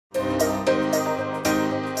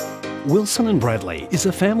Wilson & Bradley is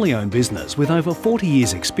a family-owned business with over 40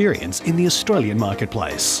 years' experience in the Australian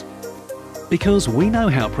marketplace. Because we know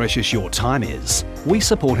how precious your time is, we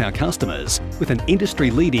support our customers with an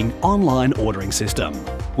industry-leading online ordering system.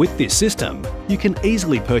 With this system, you can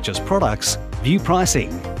easily purchase products, view pricing,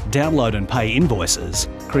 download and pay invoices,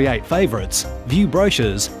 create favourites, view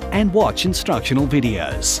brochures and watch instructional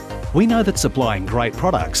videos. We know that supplying great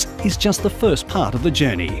products is just the first part of the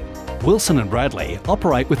journey. Wilson & Bradley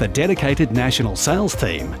operate with a dedicated national sales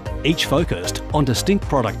team, each focused on distinct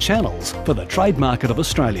product channels for the trade market of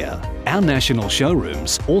Australia. Our national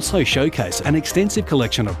showrooms also showcase an extensive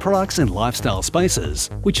collection of products and lifestyle spaces,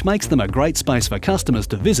 which makes them a great space for customers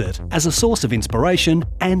to visit as a source of inspiration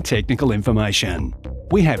and technical information.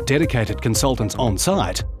 We have dedicated consultants on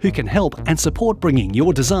site who can help and support bringing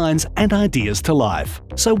your designs and ideas to life.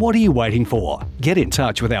 So what are you waiting for? Get in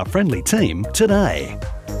touch with our friendly team today.